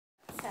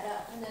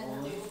and then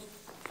we'll do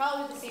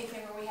probably the same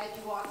thing where we had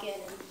you walk in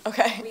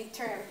and we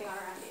turn everything on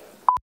around you.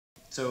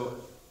 So,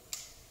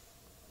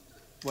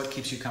 what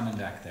keeps you coming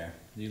back there?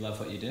 Do you love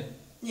what you do?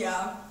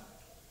 Yeah,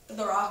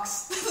 the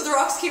rocks. The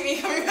rocks keep me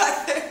coming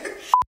back there.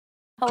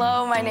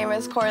 Hello, my name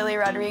is Coralie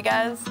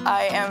Rodriguez.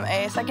 I am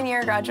a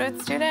second-year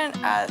graduate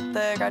student at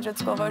the Graduate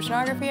School of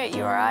Oceanography at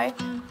URI.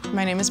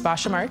 My name is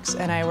Basha Marks,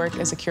 and I work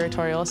as a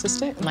curatorial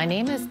assistant. My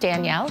name is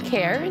Danielle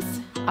Cares.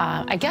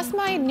 I guess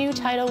my new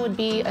title would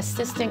be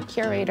assistant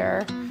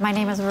curator. My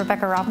name is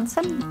Rebecca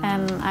Robinson,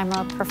 and I'm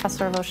a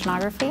professor of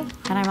oceanography,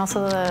 and I'm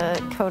also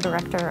the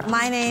co-director.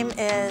 My name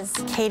is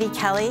Katie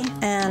Kelly,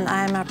 and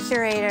I'm a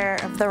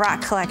curator of the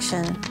rock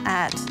collection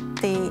at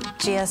the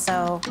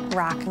GSO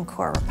Rock and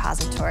Core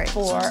Repository.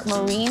 For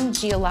Marine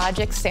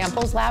Geological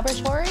Samples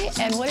Laboratory,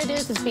 and what it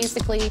is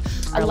basically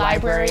a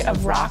library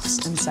of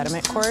rocks and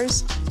sediment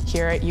cores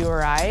here at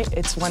URI.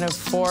 It's one of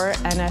 4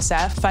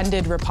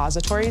 NSF-funded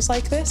repositories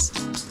like this.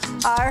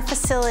 Our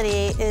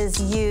facility is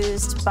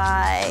used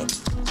by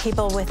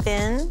people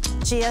within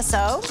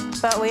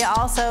GSO, but we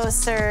also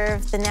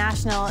serve the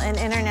national and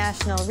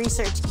international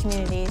research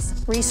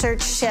communities.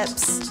 Research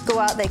ships go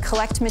out, they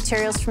collect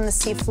materials from the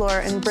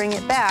seafloor and bring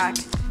it back.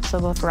 So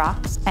both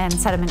rocks and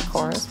sediment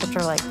cores, which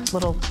are like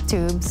little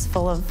tubes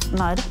full of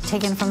mud,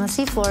 taken from the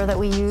seafloor that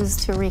we use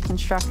to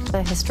reconstruct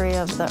the history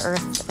of the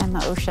Earth and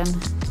the ocean.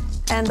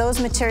 And those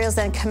materials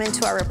then come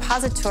into our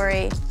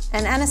repository,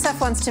 and NSF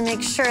wants to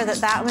make sure that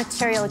that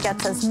material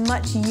gets as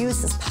much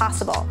use as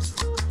possible.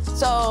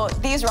 So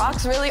these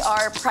rocks really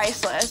are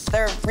priceless.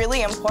 They're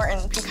really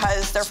important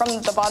because they're from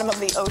the bottom of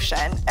the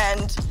ocean,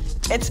 and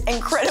it's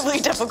incredibly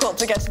difficult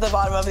to get to the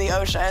bottom of the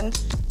ocean.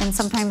 And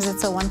sometimes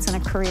it's a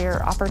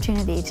once-in-a-career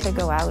opportunity to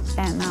go out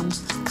and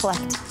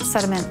collect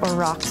sediment or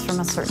rocks from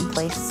a certain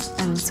place.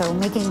 And so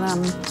making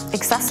them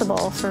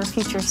accessible for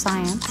future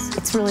science,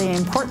 it's really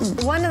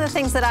important. One of the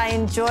things that I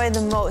enjoy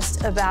the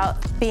most about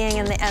being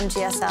in the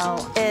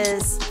MGSL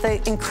is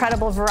the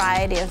incredible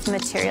variety of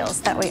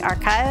materials that we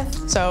archive.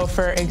 So,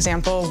 for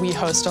example, we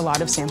host a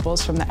lot of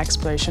samples from the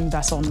exploration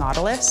vessel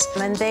Nautilus.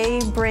 And they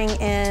bring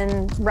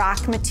in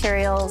rock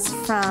materials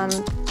from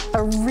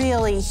a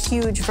really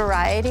huge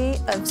variety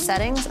of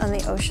settings on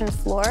the ocean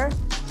floor.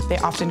 They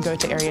often go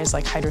to areas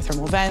like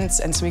hydrothermal vents,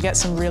 and so we get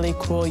some really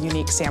cool,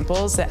 unique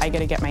samples that I get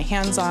to get my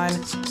hands on.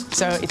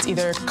 So it's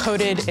either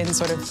coated in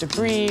sort of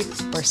debris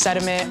or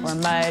sediment or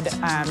mud.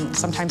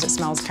 Sometimes it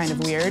smells kind of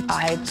weird.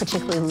 I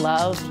particularly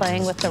love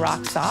playing with the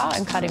rock saw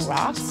and cutting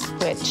rocks,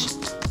 which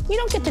you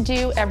don't get to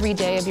do every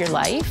day of your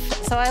life.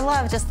 So I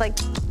love just like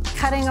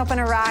cutting open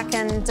a rock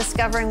and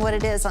discovering what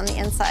it is on the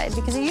inside,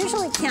 because you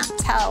usually can't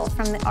tell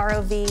from the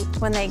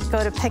ROV when they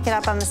go to pick it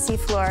up on the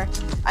seafloor.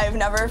 I've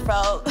never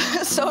felt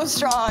so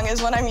strong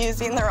as when I'm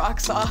using the rock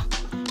saw.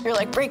 You're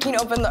like breaking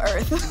open the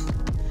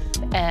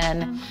earth.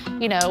 And,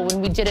 you know,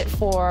 when we did it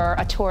for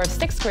a tour of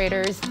 6th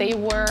graders, they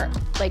were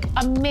like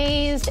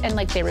amazed and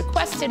like they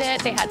requested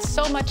it. They had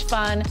so much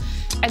fun.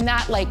 And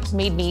that like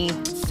made me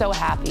so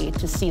happy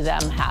to see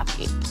them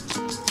happy.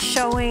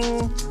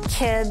 Showing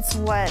kids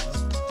what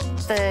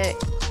the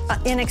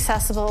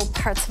inaccessible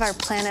parts of our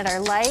planet are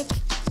like,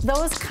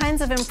 those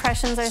kinds of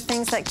impressions are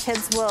things that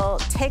kids will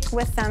take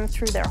with them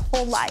through their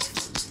whole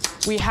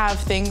life. We have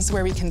things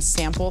where we can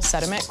sample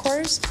sediment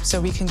cores.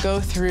 So we can go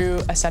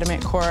through a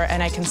sediment core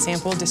and I can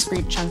sample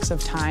discrete chunks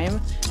of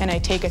time, and I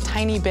take a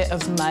tiny bit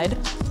of mud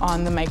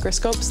on the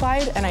microscope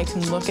slide and I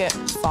can look at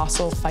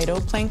fossil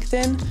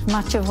phytoplankton.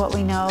 Much of what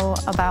we know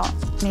about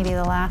maybe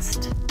the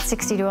last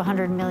 60 to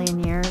 100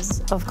 million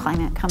years of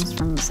climate comes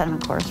from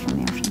sediment cores from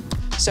the ocean.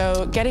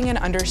 So getting an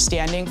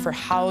understanding for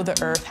how the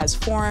Earth has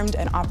formed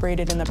and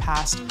operated in the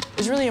past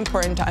is really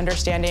important to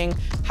understanding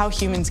how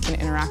humans can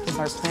interact with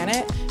our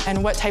planet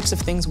and what types of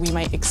things we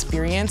might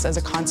experience as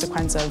a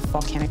consequence of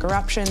volcanic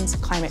eruptions,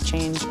 climate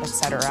change,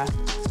 etc.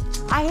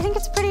 I think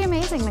it's pretty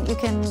amazing that you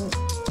can,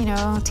 you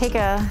know, take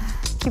a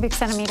cubic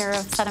centimeter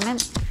of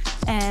sediment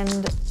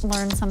and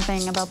learn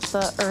something about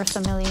the Earth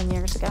a million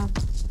years ago.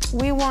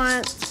 We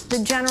want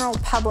the general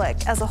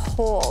public as a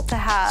whole to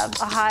have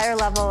a higher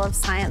level of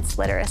science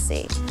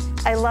literacy.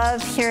 I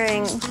love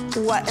hearing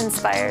what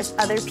inspires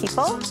other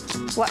people,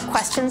 what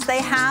questions they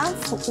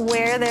have,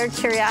 where their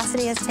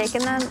curiosity has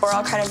taken them. We're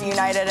all kind of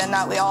united in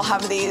that we all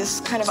have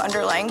these kind of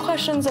underlying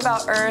questions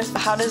about Earth.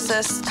 How does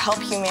this help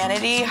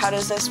humanity? How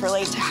does this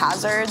relate to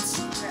hazards?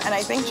 And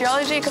I think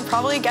geology could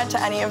probably get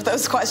to any of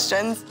those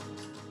questions.